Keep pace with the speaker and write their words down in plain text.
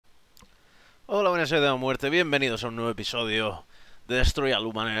Hola, buenas, soy de la muerte, bienvenidos a un nuevo episodio de Destroy All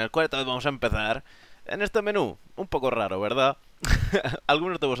Human, en el cual esta vez vamos a empezar en este menú, un poco raro, ¿verdad?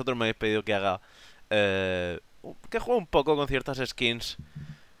 Algunos de vosotros me habéis pedido que haga, que juegue un poco con ciertas skins.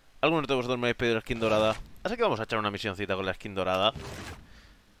 Algunos de vosotros me habéis pedido la skin dorada, así que vamos a echar una misioncita con la skin dorada.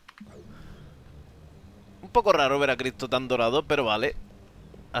 Un poco raro ver a Cristo tan dorado, pero vale,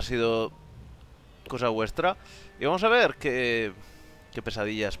 ha sido cosa vuestra. Y vamos a ver qué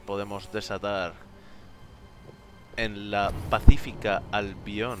pesadillas podemos desatar en la pacífica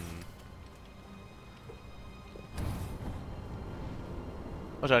Albión.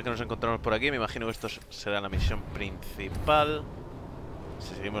 Vamos a ver qué nos encontramos por aquí. Me imagino que esto será la misión principal.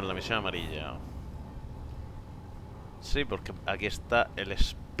 Si seguimos la misión amarilla. Sí, porque aquí está el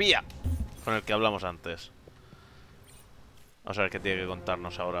espía con el que hablamos antes. Vamos a ver qué tiene que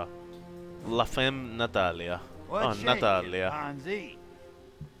contarnos ahora. La femme Natalya. Oh, Natalya.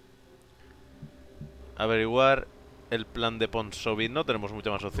 Averiguar el plan de Seguid. No tenemos mucha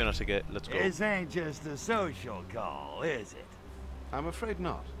más opción, así que let's go. This ain't just a social call, is it? I'm afraid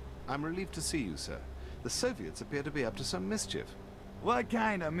not. I'm relieved to see you, sir. The Soviets appear to be up to some mischief. What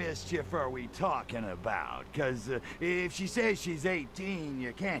kind of mischief are we talking about? Because if she says she's 18,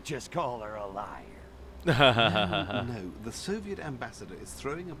 you can't just call her a liar. No, the Soviet ambassador is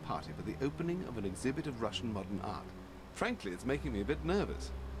throwing a party for the opening of an exhibit of Russian modern art. Frankly, it's making me a bit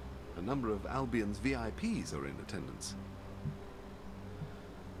nervous. A number of Albion's VIPs are in attendance.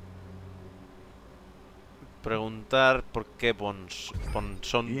 Preguntar por qué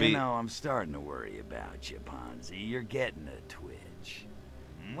son You know, I'm starting to worry about you, Ponzi. You're getting a twitch.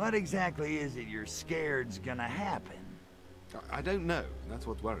 What exactly is it you're scared's gonna happen? I don't know. That's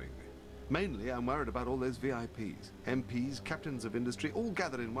what's worrying me. Mainly, I'm worried about all those VIPs. MPs, captains of industry, all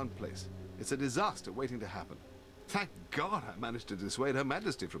gathered in one place. It's a disaster waiting to happen. Thank God I managed to dissuade Her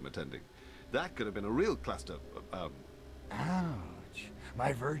Majesty from attending. That could have been a real cluster. Ouch.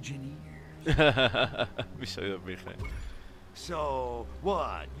 My virgin ears. Mis oídos virgen. So,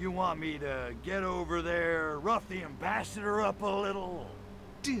 what? You want me to get over there, rough the ambassador up a little?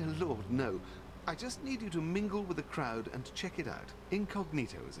 Dear Lord, no. I just need you to mingle with the crowd and check it out.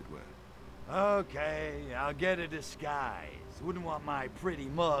 Incognito, as it were. Okay, I'll get a disguise. Wouldn't want my pretty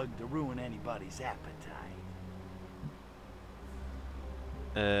mug to ruin anybody's appetite.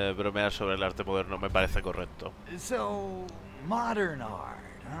 Bromear sobre el arte moderno me parece correcto. So, modern art,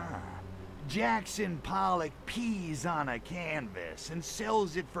 huh? Jackson Pollock pees on a canvas and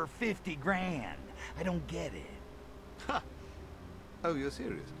sells it for 50 grand. I don't get it. Ha! Oh, you're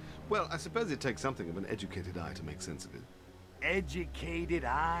serious? Well, I suppose it takes something of an educated eye to make sense of it. Educated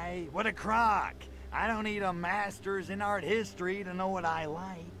eye? What a crock! I don't need a master's in art history to know what I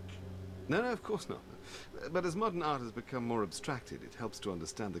like. No, of course not. But as modern art has become more abstracted, it helps to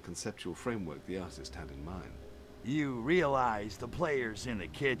understand the conceptual framework the artist had in mind. You realize the player's in the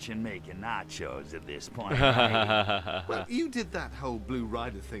kitchen making nachos at this point, right? Well, you did that whole Blue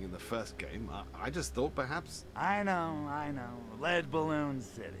Rider thing in the first game. I just thought perhaps... I know. Lead Balloon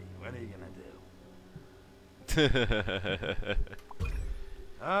City. What are you gonna do?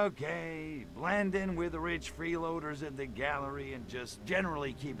 Okay, blend in with the rich freeloaders at the gallery and just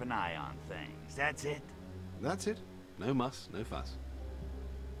generally keep an eye on things. That's it? That's it. No muss, no fuss.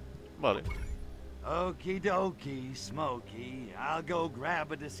 Vale. Okie dokie, Smokey. I'll go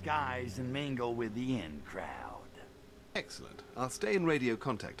grab a disguise and mingle with the in crowd. Excellent. I'll stay in radio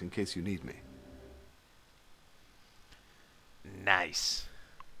contact in case you need me. Nice.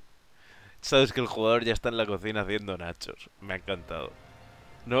 Sabes que el jugador ya está en la cocina haciendo nachos. Me ha encantado.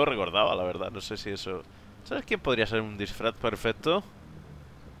 No lo recordaba, la verdad. No sé si eso... ¿Sabes quién podría ser un disfraz perfecto?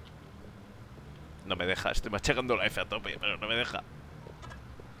 No me deja. Estoy machacando la F a tope, pero no me deja.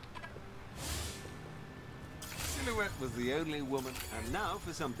 Silhouette was the only woman, and now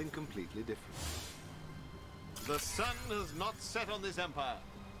for something completely different. The sun has not set on this empire.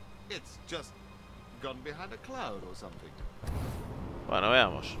 It's just gone behind a cloud or something. Bueno,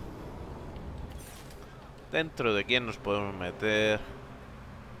 veamos. ¿Dentro de quién nos podemos meter?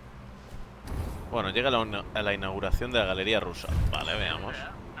 Bueno, llega a la inauguración de la galería rusa. Vale, veamos.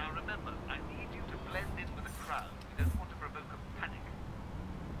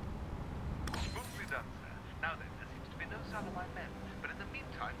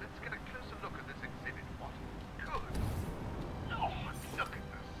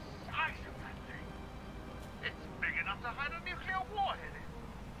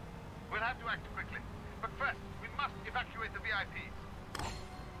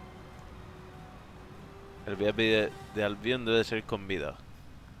 El VIP de Albión debe ser con vida.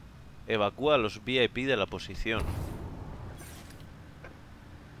 Evacúa a los VIP de la posición.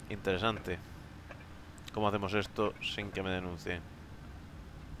 Interesante. ¿Cómo hacemos esto sin que me denuncien?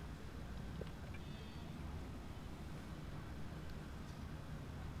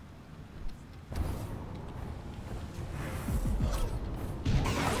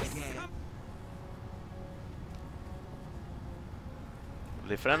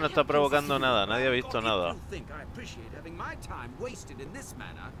 Fran no está provocando nada, nadie ha visto nada.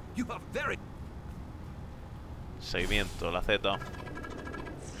 Seguimiento, la Z.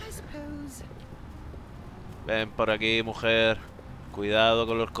 Ven por aquí, mujer. Cuidado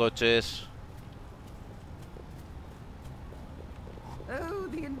con los coches.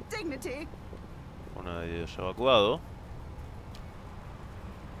 Uno de ellos evacuado.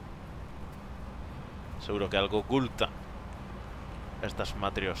 Seguro que algo oculta estas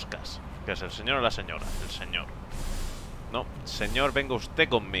matrioscas. ¿Qué es el señor o la señora? El señor. No, señor, venga usted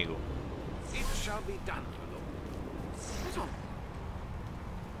conmigo.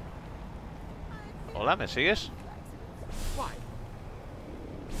 Hola, ¿me sigues?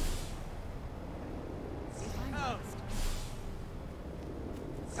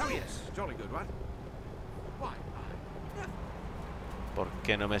 ¿Por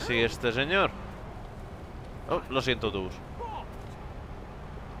qué no me sigue este señor? Oh, lo siento, tú.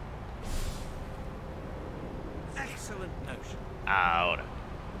 Ahora.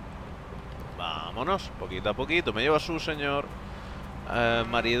 Vámonos, poquito a poquito. Me lleva su señor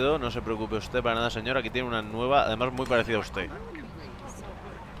marido. No se preocupe usted para nada, señor. Aquí tiene una nueva, además muy parecida a usted.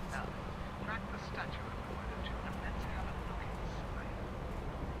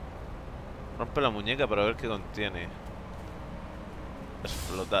 Rompe la muñeca para ver qué contiene.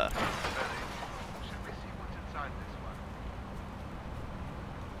 Explotar.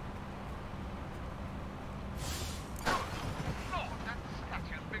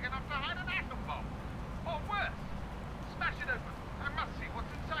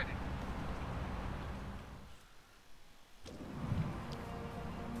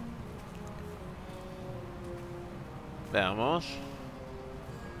 Veamos.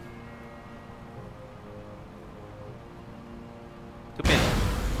 ¿Qué piensas?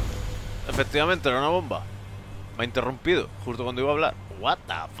 Efectivamente, era una bomba. Me ha interrumpido justo cuando iba a hablar. What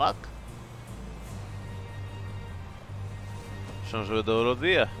the fuck? Eso no se ve todos los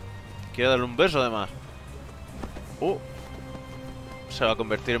días. Quiere darle un beso además. Se va a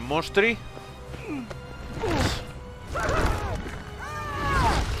convertir en monstri.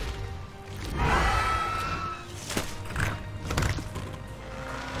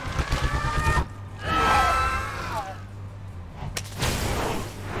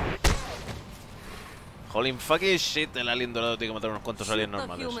 Holy fucking shit, el alien dorado tiene que matar unos cuantos aliens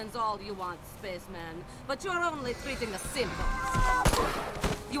normales.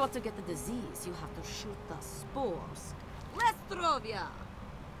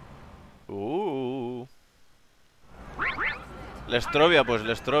 Lestrovia, pues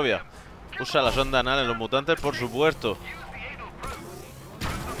Lestrovia. Usa la sonda anal en los mutantes, por supuesto.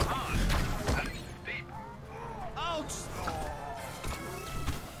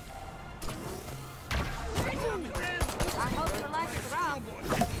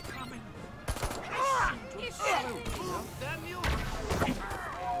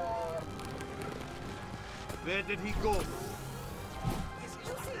 Where did he go?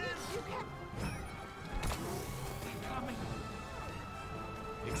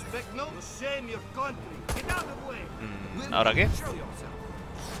 Expect no shame your country. Get out of the way. ¿Ahora qué?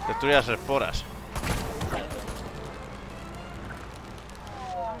 Destruye las esporas.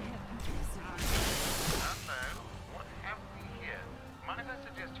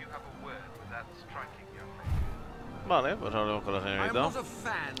 Vale, pues hablemos con la señorita.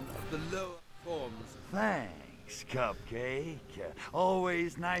 Thanks, Cupcake.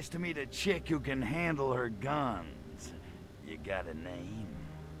 Always nice to meet a chick who can handle her guns. You got a name?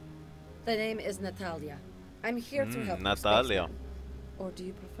 The name is Natalya. I'm here to help. Natalya. Or do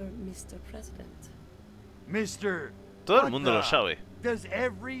you prefer Mr. President? Mr. Todo el mundo lo sabe. Does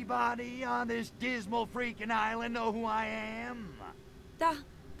everybody on this dismal freaking island know who I am?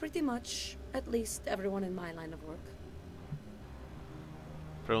 Pretty much. At least everyone in my line of work.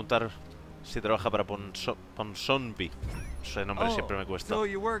 Preguntar si trabaja para Ponsonby. Ese nombre siempre me cuesta. So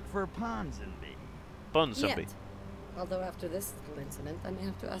you work for Ponsonby? Ponsonby. Although after this little incident, I may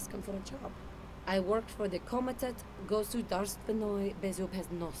have to ask him for a job. I worked for the Komitet Gosudarbstvenoi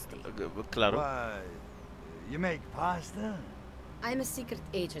Bezopeznosti. Claro. Why, you make pasta? I'm a secret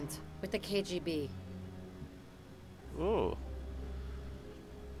agent with the KGB.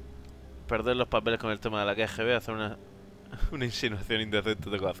 Perder los papeles con el tema de la KGB, hacer una insinuación indecente.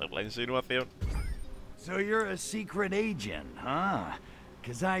 Tengo que hacer la insinuación. So you're a secret agent, huh?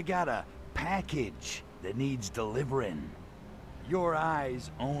 'Cause I got a package that needs delivering. Your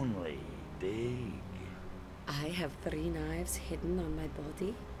eyes only, dig. I have 3 knives hidden on my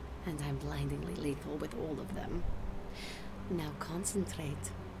body, and I'm blindingly lethal with all of them. Now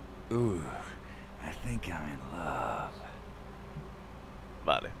concentrate. Ooh, I think I'm in love.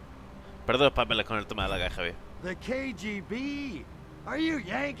 Vale. Perdón los papeles con el tema de la KGB. The KGB? Are you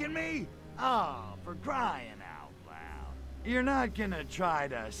yanking me? Oh, for crying out loud. You're not gonna try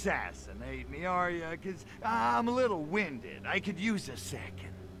to assassinate me, are you? 'Cause I'm a little winded. I could use a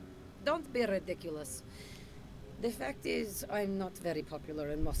second. Don't be ridiculous. The fact is, I'm not very popular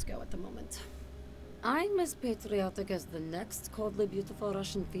in Moscow at the moment. I'm as patriotic as the next coldly beautiful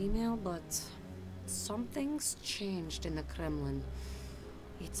Russian female, but something's changed in the Kremlin.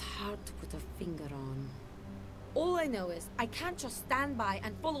 It's hard to put a finger on. All I know is I can't just stand by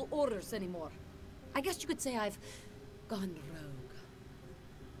and follow orders anymore. I guess you could say I've gone rogue.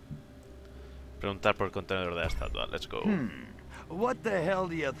 Preguntar por el contenedor de la estatua. Let's go. What the hell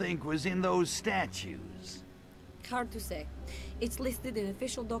do you think was in those statues? Hard to say. It's listed in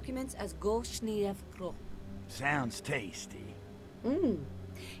official documents as Goshniev Kro. Sounds tasty.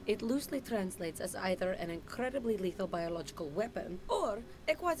 It loosely translates as either an incredibly lethal biological weapon or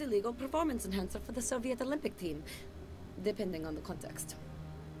a quasi-legal performance enhancer for the Soviet Olympic team, depending on the context.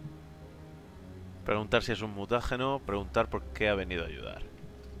 Preguntar si es un mutágeno, preguntar por qué ha venido a ayudar.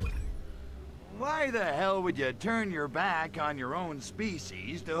 Why the hell would you turn your back on your own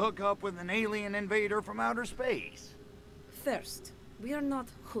species to hook up with an alien invader from outer space? First, we are not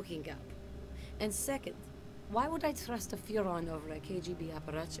hooking up. And second, why would I trust a Furon over a KGB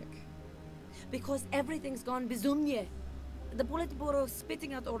apparatchik? Because everything's gone bizumnie. The Politburo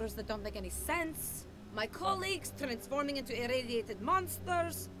spitting out orders that don't make any sense. My colleagues transforming into irradiated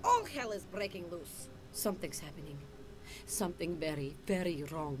monsters. All hell is breaking loose. Something's happening. Something very, very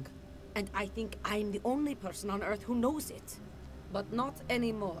wrong. And I think I'm the only person on Earth who knows it. But not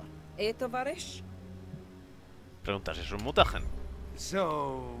anymore. Eh, tovarish? Preguntar si es un mutágeno.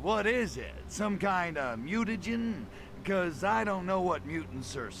 So, what is it? Some kind of mutagen? Because I don't know what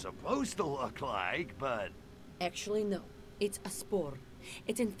mutants are supposed to look like, but... Actually, no. It's a spore.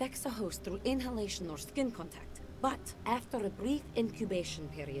 It infects a host through inhalation or skin contact. But after a brief incubation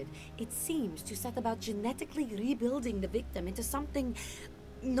period, it seems to set about genetically rebuilding the victim into something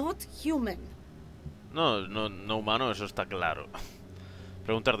not human. No humano, eso está claro.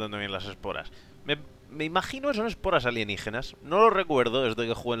 Preguntar dónde vienen las esporas. Me imagino que son esporas alienígenas. No lo recuerdo desde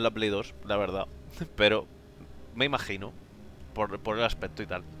que jugué en la Play 2, la verdad. Pero me imagino por el aspecto y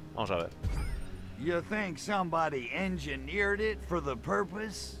tal. Vamos a ver. You think somebody engineered it for the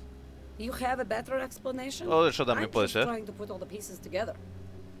purpose? You have a better explanation? Oh, eso también puede ser. I'm just trying to put all the pieces together.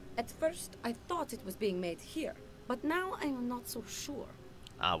 At first, I thought it was being made here, but now I'm not so sure.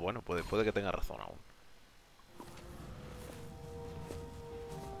 Ah, bueno, puede que tenga razón aún.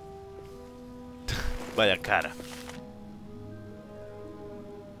 Vaya cara.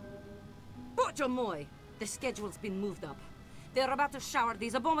 Bojomoy! The schedule's been moved up. They're about to shower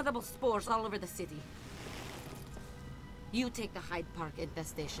these abominable spores all over the city. You take the Hyde Park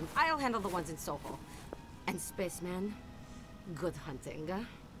infestation. I'll handle the ones in Soho. And Spaceman, good hunting.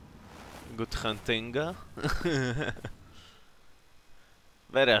 Good hunting.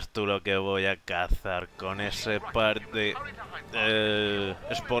 Verás tú lo que voy a cazar con ese par de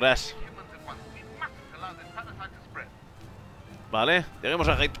esporas. Vale, lleguemos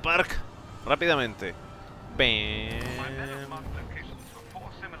a Hyde Park rápidamente. Bam.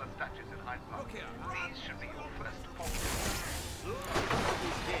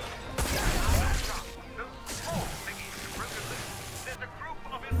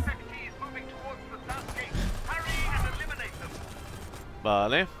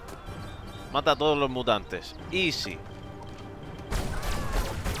 Vale. Mata a todos los mutantes. Easy.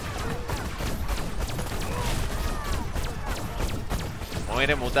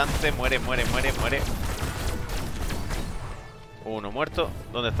 Muere, mutante. Muere. Uno muerto.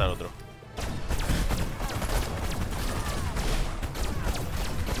 ¿Dónde está el otro?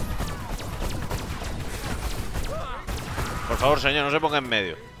 Por favor, señor, no se ponga en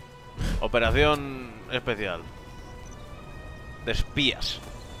medio. Operación especial de espías.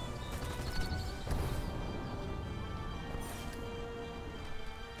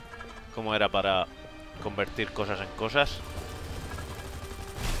 ¿Cómo era para convertir cosas en cosas?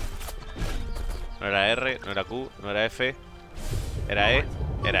 No era R, no era Q, no era F. Era E,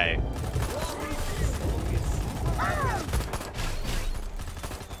 era E.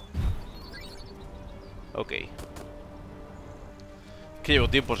 Ok. Que llevo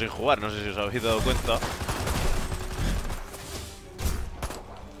tiempo sin jugar, no sé si os habéis dado cuenta.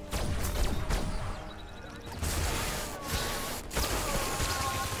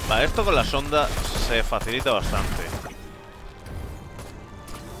 Vale, esto con la sonda se facilita bastante.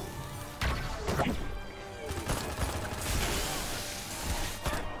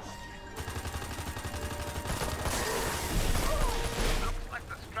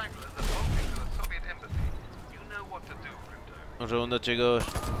 Un segundo, chicos.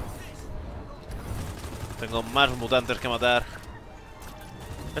 Tengo más mutantes que matar.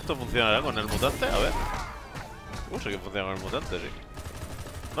 ¿Esto funcionará con el mutante? A ver. Sí que funciona con el mutante, sí.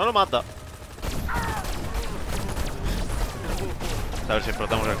 No lo mata. A ver si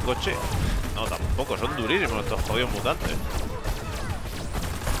explotamos el coche. No, tampoco. Son durísimos estos jodidos mutantes.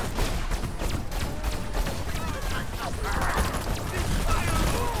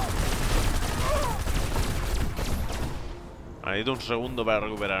 Necesito un segundo para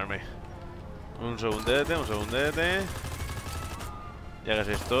recuperarme. Un segundete, un segundete. Ya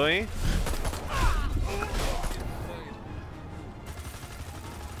casi estoy.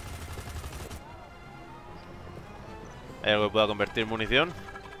 ¿Hay algo que pueda convertir en munición?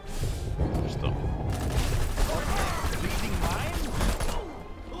 Esto.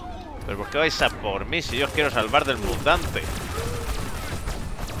 ¿Pero por qué vais a por mí si yo os quiero salvar del mutante?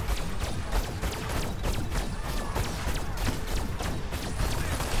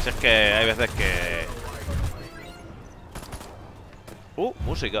 Si es que hay veces que...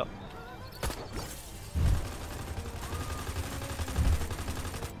 música.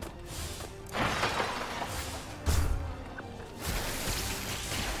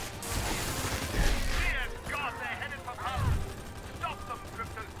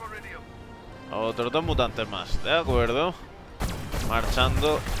 Otros dos mutantes más, de acuerdo.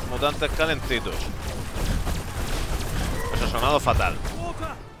 Marchando, mutantes calentitos. Eso ha sonado fatal.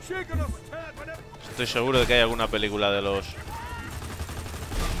 Estoy seguro de que hay alguna película de los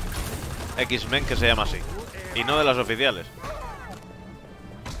X-Men que se llama así. Y no de las oficiales.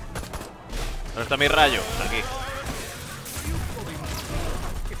 ¿Dónde está mi rayo? Está aquí.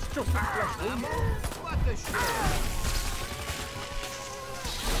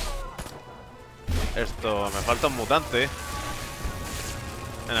 Esto, me falta un mutante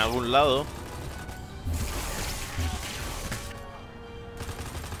en algún lado.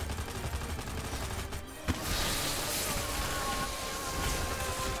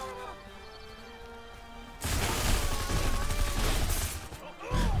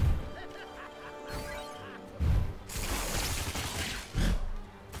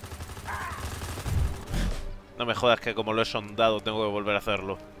 No me jodas que como lo he sondado tengo que volver a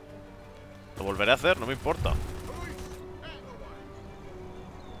hacerlo. Lo volveré a hacer, no me importa.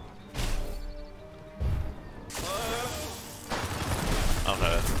 Vamos a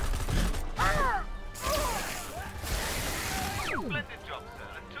ver.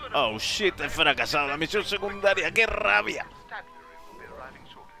 Oh shit, he fracasado la misión secundaria, qué rabia.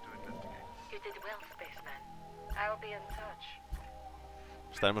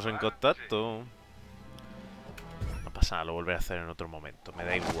 Estaremos en contacto. No pasa nada, lo volveré a hacer en otro momento. Me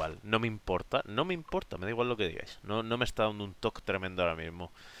da igual, no me importa, no me importa, me da igual lo que digáis. No me está dando un toque tremendo ahora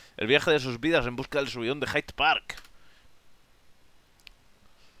mismo. El viaje de sus vidas en busca del subidón de Hyde Park.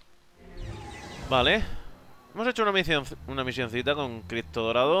 Vale. Hemos hecho una misioncita con Cristo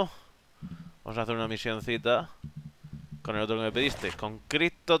Dorado. Vamos a hacer una misioncita con el otro que me pedisteis, con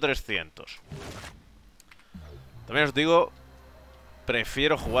Cristo 300. También os digo,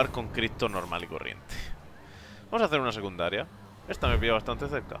 prefiero jugar con Cristo normal y corriente. Vamos a hacer una secundaria. Esta me pilla bastante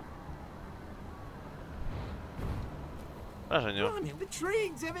cerca. Hola, señor.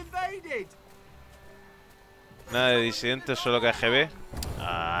 Nada de disidentes, solo KGB.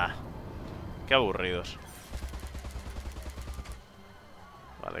 Ah, qué aburridos.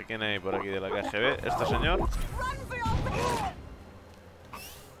 Vale, ¿quién hay por aquí de la KGB? ¿Este señor?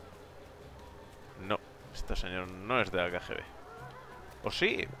 No, este señor no es de la KGB. O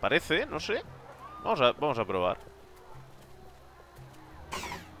sí, parece, no sé. Vamos a probar.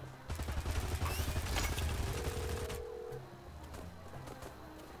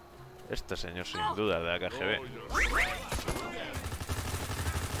 Este señor sin duda es de la KGB.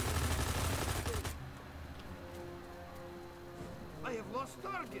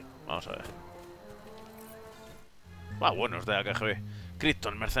 Vamos a ver. Bueno, es de la KGB. Cristo,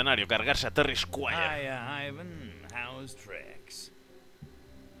 el mercenario, cargarse a Terry Squire.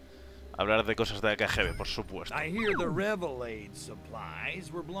 Hablar de cosas de la KGB, por supuesto. I hear the Reprobed supplies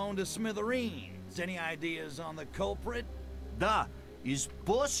were blown to smithereens. Any ideas on the culprit? Da, is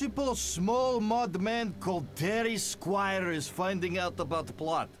possible small mud man called Terry Squire is finding out about the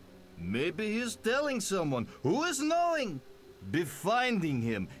plot. Maybe he's telling someone. Who is knowing? Be finding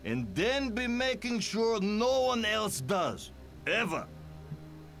him, and then be making sure no one else does. Ever.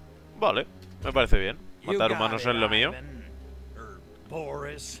 Vale, me parece bien. You Matar got humanos it, es lo mío. Ivan. Or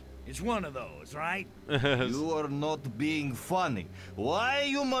Boris. It's one of those, right? You are not being funny. Why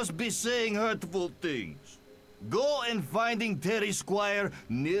you must be saying hurtful things? Go and finding Terry Squire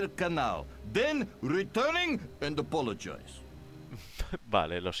near canal. Then returning and apologize.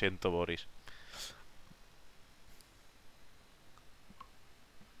 Vale, lo siento, Boris.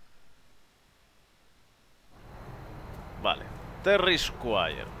 Vale. Terry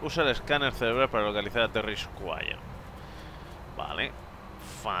Squire. Usa el escáner cerebral para localizar a Terry Squire. Vale.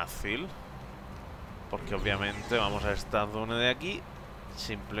 Fácil. Porque obviamente vamos a esta zona de aquí.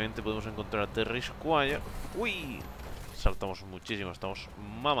 Simplemente podemos encontrar a Terry Squire. ¡Uy! Saltamos muchísimo. Estamos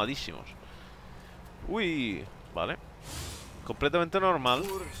mamadísimos. ¡Uy! Vale. Completamente normal.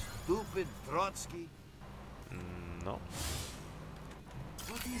 Poor stupid Trotsky. No.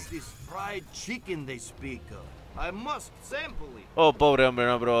 What is this fried chicken they speak of? I must sample it. Oh, pobre hombre,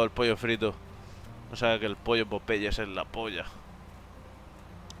 no ha probado el pollo frito. No sabe que el pollo Popeyes es la polla.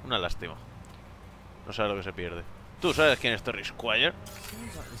 Una lástima. No sabe lo que se pierde. ¿Tú sabes quién es Terry Squire?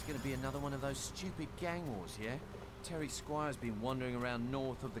 Seems like there's going to be another one of those stupid gang wars, yeah? Terry Squire's been wandering around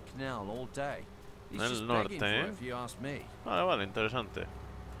north of the canal all day. He's En el just norte, begging for ¿eh? it, if you ask me. Vale, vale, interesante.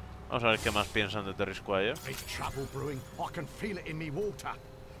 Vamos a ver qué más piensan de Terry Squire. There's trouble brewing. I can feel it in me water.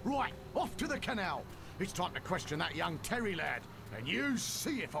 Right, off to the canal. It's time to question that young Terry lad, and you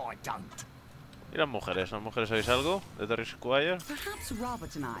see if I don't. ¿Y las mujeres? ¿Sabéis algo de Terry Squire? Perhaps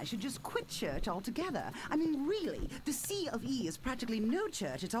Robert and I should just quit church altogether. I mean, really, the C of E is practically no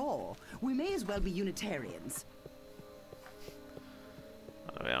church at all. We may as well be Unitarians.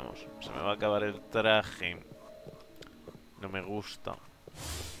 Vale, veamos. Se me va a acabar el traje. No me gusta.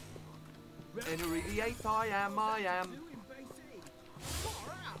 Henry VIII, I am.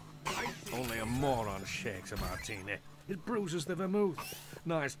 Only a moron shakes a martini. It bruises the vermouth.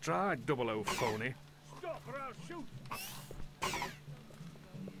 Nice try, 00 phony. Stop or I'll shoot.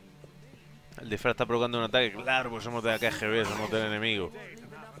 El disfraz está provocando un ataque. Claro, pues somos de la KGB, somos del enemigo.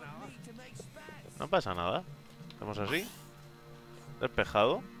 No pasa nada. Hacemos así.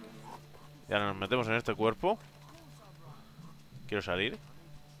 Despejado. Y ahora nos metemos en este cuerpo. Quiero salir.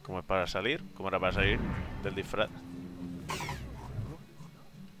 ¿Cómo es para salir? ¿Cómo era para salir del disfraz?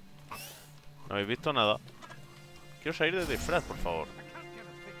 No habéis visto nada. Quiero salir del disfraz, por favor.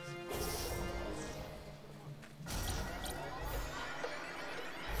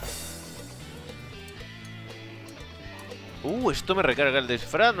 Esto me recarga el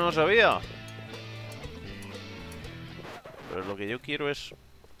disfraz, no lo sabía. Pero lo que yo quiero es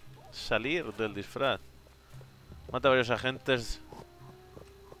salir del disfraz. Mata a varios agentes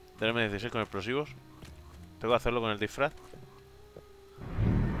del M16 con explosivos. Tengo que hacerlo con el disfraz.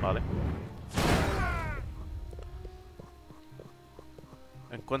 Vale.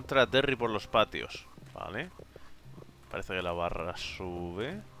 Encuentra a Terry por los patios. Vale. Parece que la barra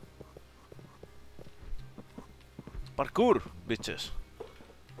sube. Parkour, bitches.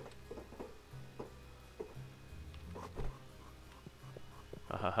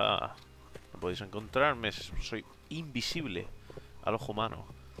 Ajaja. No podéis encontrarme. Soy invisible al ojo humano.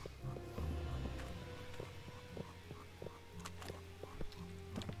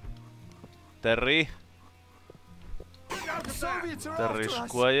 Terry. The Soviets are Terry after us.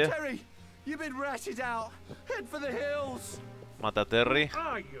 Squire. Terry, you've been ratted out. Head for the hills. Mata a Terry.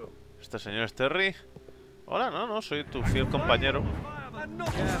 Are you? Este señor es Terry. Hola, no, soy tu fiel compañero.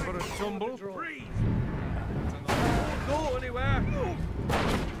 Yeah, for a tumble. Go anywhere.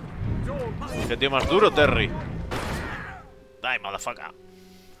 Qué tío más duro, Terry. Die, motherfucker.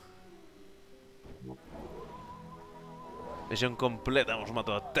 Misión completa, hemos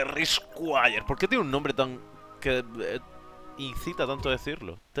matado a Terry Squire. ¿Por qué tiene un nombre tan... que incita tanto a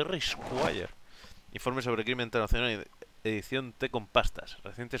decirlo? Terry Squire. Informe sobre crimen internacional, edición T con pastas.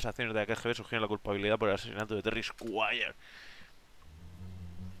 Recientes acciones de la KGB sugieren la culpabilidad por el asesinato de Terry Squire.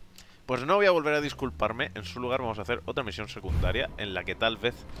 Pues no voy a volver a disculparme. En su lugar vamos a hacer otra misión secundaria en la que tal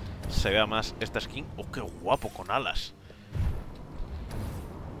vez se vea más esta skin. ¡Oh, qué guapo! Con alas.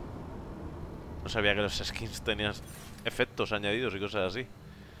 No sabía que los skins tenían efectos añadidos y cosas así.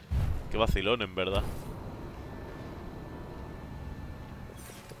 Qué vacilón, en verdad.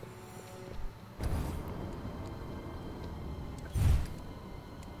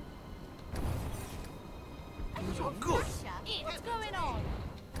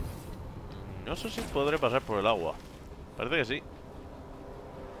 No sé si podré pasar por el agua. Parece que sí.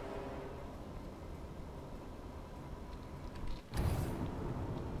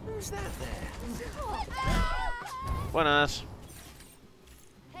 Buenas.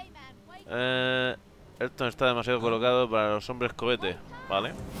 Esto está demasiado colocado para los hombres cohete,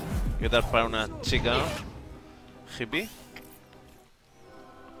 ¿vale? ¿Qué tal para una chica hippie?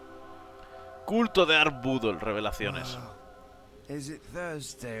 Culto de Arbudol, revelaciones. Is it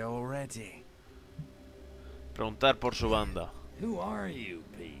Thursday already? Preguntar por su banda. Who are you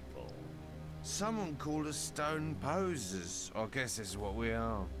people? Someone called us stone posers. I guess that's what we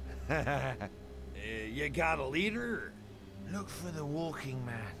are. You got a leader? Look for the walking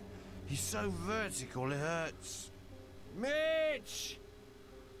man. He's so vertical it hurts. Mitch!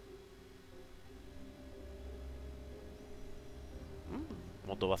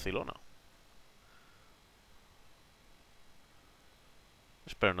 Moto vacilona.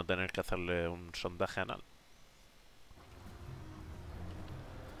 Espero no tener que hacerle un sondaje anal.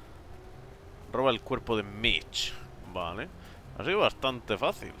 Roba el cuerpo de Mitch. Vale. Ha sido bastante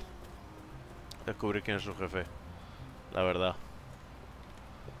fácil descubrir quién es su jefe. La verdad.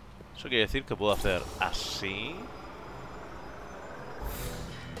 Eso quiere decir que puedo hacer así.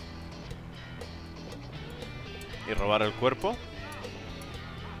 Y robar el cuerpo.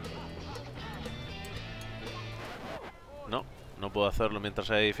 No, no puedo hacerlo mientras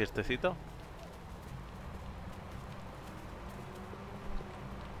hay fiestecita.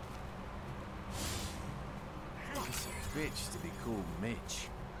 Bitch to be called Mitch.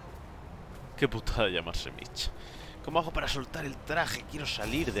 Qué putada llamarse Mitch. ¿Cómo hago para soltar el traje? Quiero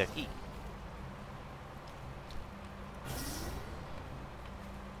salir de aquí.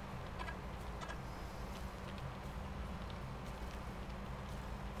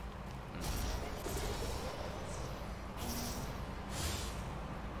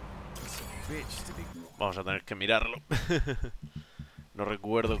 Vamos a tener que mirarlo. No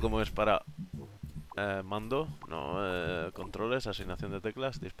recuerdo cómo es para... mando, no, controles, asignación de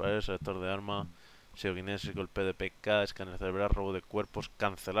teclas, disparar, selector de arma, psicoquinésico, el PDPK, escáner cerebral, robo de cuerpos,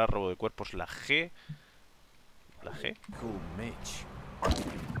 cancelar, robo de cuerpos, la G. ¿La G?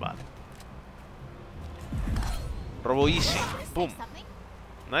 Vale. Robo easy, pum.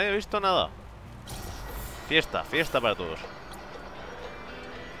 Nadie ha visto nada. Fiesta, fiesta para todos.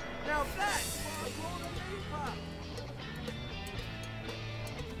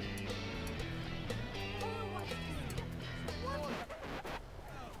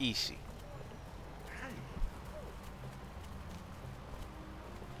 Easy.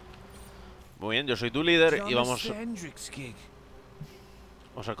 Muy bien, yo soy tu líder y vamos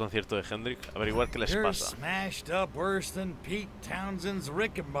al concierto de Hendrix a averiguar qué les pasa. Smashed up worse than Pete Townsend's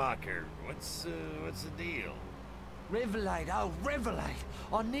Rickenbacker. What's the deal? Revelade, oh Revelade,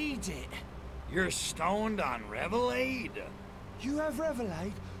 I need it. You're stoned on Revelade? You have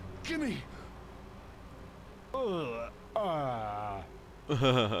Revelade? Gimme. Lo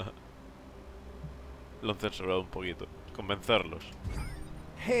han censurado un poquito. Convencerlos.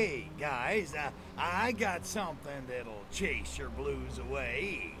 Hey, guys, I got something that'll chase your blues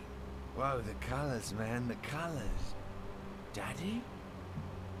away. Whoa, the colors, man, the colors. Daddy?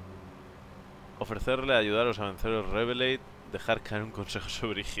 Ofrecerle ayudaros a vencer el Revelade, dejar caer un consejo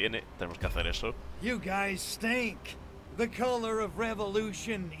sobre higiene. Tenemos que hacer eso. You guys stink. The color of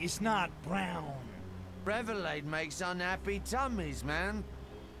revolution is not brown. Revelade makes unhappy tummies, man.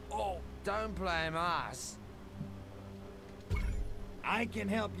 Oh, don't blame us. I can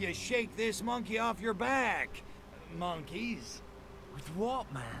help you shake this monkey off your back, monkeys. With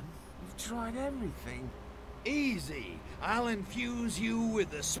what, man? We've tried everything. Easy. I'll infuse you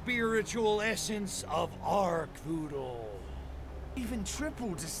with the spiritual essence of Arkvoodle. Even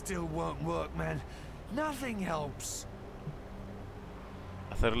triple distill won't work, man. Nothing helps.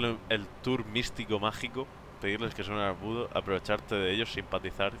 Hacerle el tour místico mágico, pedirles que son Arbudo, aprovecharte de ellos,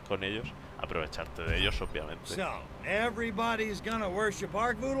 simpatizar con ellos, aprovecharte de ellos, obviamente. So, everybody's gonna worship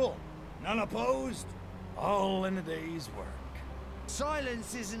Arkvoodle? None opposed? All in a day's work.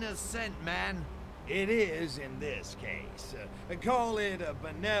 Silence isn't assent, man. It is in this case. Call it a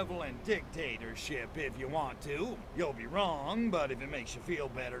benevolent dictatorship if you want to. You'll be wrong, but if it makes you feel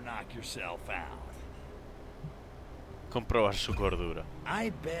better, knock yourself out. Comprobar su cordura. I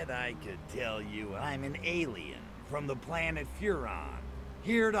bet I could tell you I'm an alien from the planet Furon,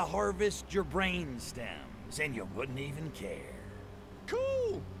 here to harvest your brain stems, and you wouldn't even care.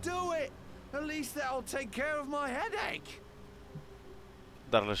 Cool! Do it! At least that'll take care of my headache.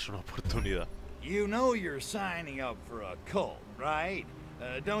 Darles una oportunidad. You know you're signing up for a cult, right?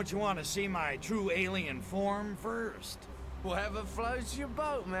 Don't you want to see my true alien form first? Whatever floats your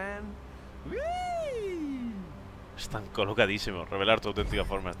boat, man. Whee! Están colocadísimos. Revelar tu auténtica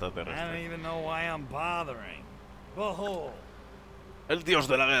forma I don't extraterrestre. even know why I'm bothering. Behold. El dios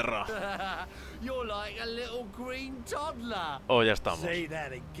de la guerra. You're like a little green toddler. Oh, ya estamos. Say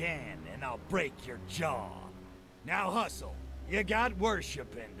that again and I'll break your jaw. Now hustle. You got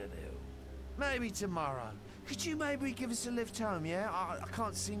worshiping to do. Maybe tomorrow. Could you maybe give us a lift home, yeah? I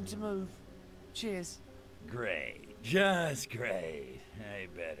can't seem to move. Cheers. Great. Just great. I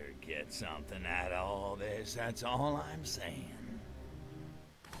better get something out of all this. That's all I'm saying.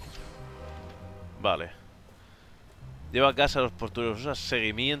 Vale. Lleva a casa a los postureros. Usa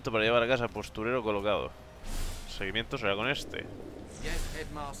seguimiento para llevar a casa al posturero colocado. Seguimiento será con este. Yes,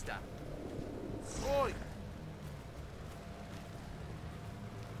 headmaster. Oi.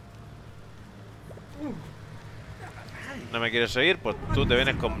 ¿No me quieres seguir? Pues tú te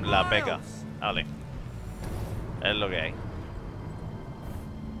vienes con la peca. Vale. Es lo que hay.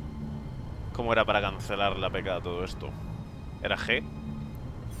 ¿Cómo era para cancelar la peca de todo esto? ¿Era G?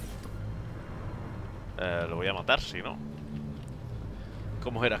 Lo voy a matar, si no.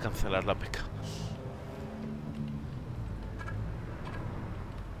 ¿Cómo era cancelar la peca?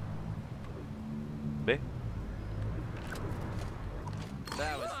 ¿Ve?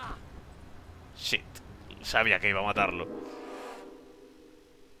 Shit. Sabía que iba a matarlo.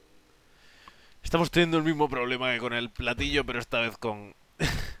 Estamos teniendo el mismo problema que con el platillo, pero esta vez con...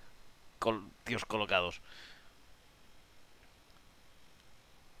 con tíos colocados.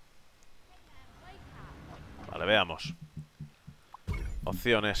 Vale, veamos.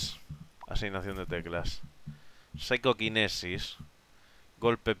 Opciones. Asignación de teclas. Psicoquinesis.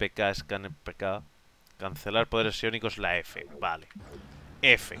 Golpe PK, escáner PK. Cancelar poderes psiónicos, la F. Vale.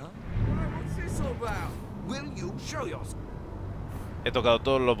 F. He tocado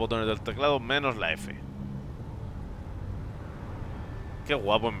todos los botones del teclado menos la F. Qué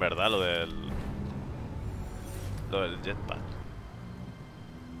guapo en verdad lo del jetpack.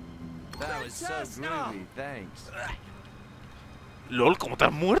 LOL, ¿cómo te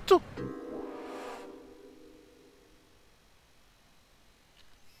has muerto?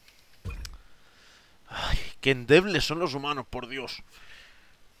 Ay, qué endebles son los humanos, por Dios.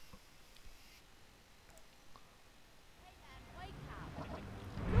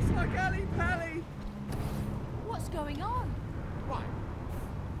 What's going on? What?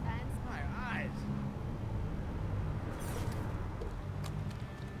 My eyes.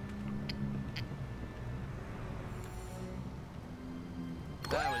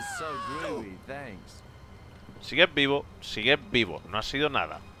 That was so groovy, thanks. Sigues vivo, sigues vivo. No ha sido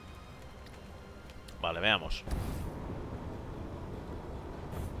nada. Vale, veamos.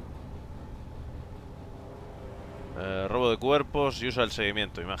 Robo de cuerpos y usa el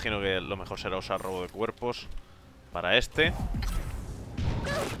seguimiento. Imagino que lo mejor será usar robo de cuerpos para este.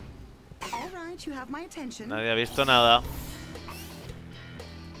 Nadie ha visto nada.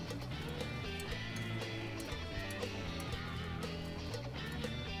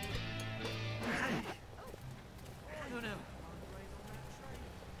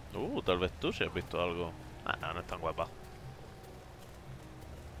 Tal vez tú si has visto algo. Ah, no, no es tan guapa.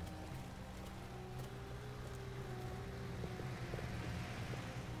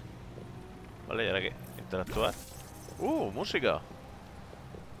 Vale, ¿y ahora qué? Interactuar. Música.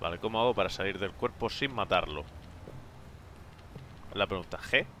 Vale, ¿cómo hago para salir del cuerpo sin matarlo? La pregunta,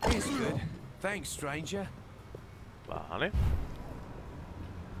 ¿G? Thanks, stranger. Vale.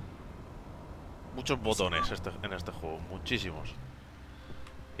 Muchos botones en este juego, muchísimos.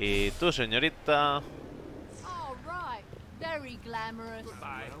 Y tú, señorita, Oh, right. Very glamorous.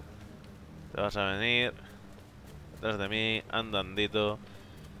 te vas a venir detrás de mí, andandito,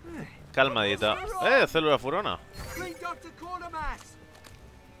 calmadita. Célula furona.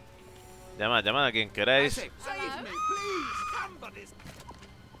 Llamad a quien queráis.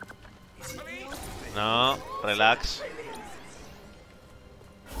 No, relax.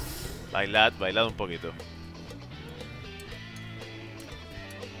 Bailad un poquito.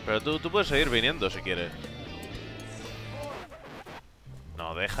 Pero tú puedes seguir viniendo si quieres.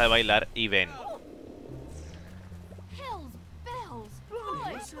 No, deja de bailar y ven. Hell's bells.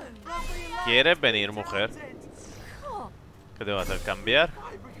 Right. ¿Quieres venir, mujer? ¿Qué te va a hacer? ¿Cambiar?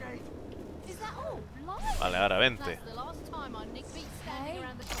 Is that all? Blimey. Vale, ahora vente. That's the last time I nicked beat standing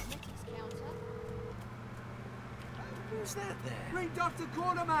around the cosmetics counter. Who's that there? Bring Dr.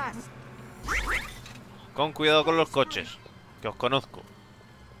 Quartermass! Con cuidado con los coches, que os conozco.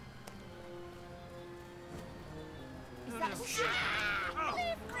 Is that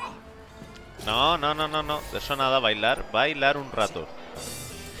No. De eso nada, bailar un rato.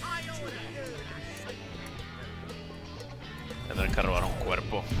 Tendré que robar un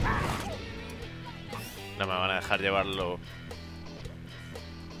cuerpo. No me van a dejar llevarlo.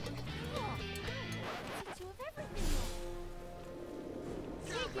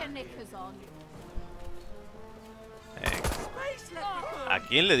 Keep your knickers on. ¿A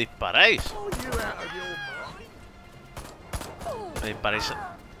quién le disparáis? ¿Me disparáis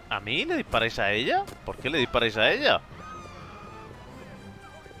 ¿A mí le disparáis a ella? ¿Por qué le disparáis a ella?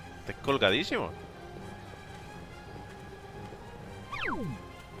 Estáis colgadísimos.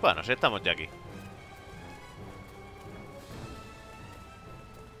 Bueno, si estamos ya aquí.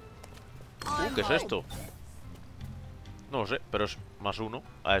 ¿Qué es esto? No lo sé, pero es +1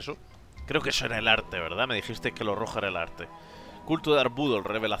 a eso. Creo que eso era el arte, ¿verdad? Me dijiste que lo rojo era el arte. Culto de Arbudol,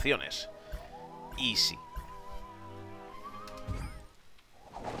 revelaciones. Easy.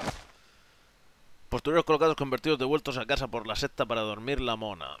 Posteriores colocados convertidos devueltos a casa por la secta para dormir la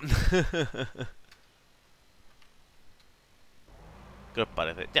mona. ¿Qué os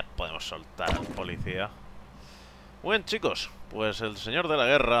parece? Ya podemos soltar al policía. Muy bien, chicos. Pues el señor de la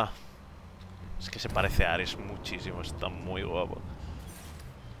guerra... Es que se parece a Ares muchísimo. Está muy guapo.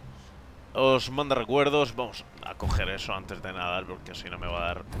 Os manda recuerdos. Vamos a coger eso antes de nadar, porque si no me va a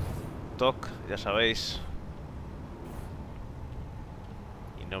dar toc, ya sabéis.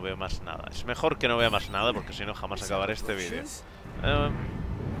 Y no veo más nada. Es mejor que no vea más nada, porque si no jamás acabaré este vídeo.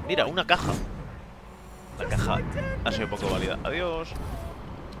 Mira, una caja. La caja ha sido poco válida. Adiós.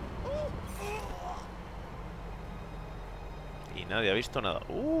 Y nadie ha visto nada.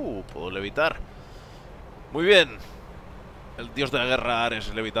 Puedo levitar. Muy bien. El dios de la guerra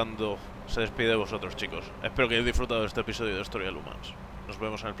Ares levitando se despide de vosotros, chicos. Espero que hayáis disfrutado de este episodio de Story Humans. Nos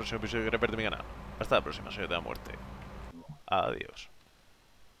vemos en el próximo episodio de Reprobed, mi canal. Hasta la próxima, soy de la muerte. Adiós.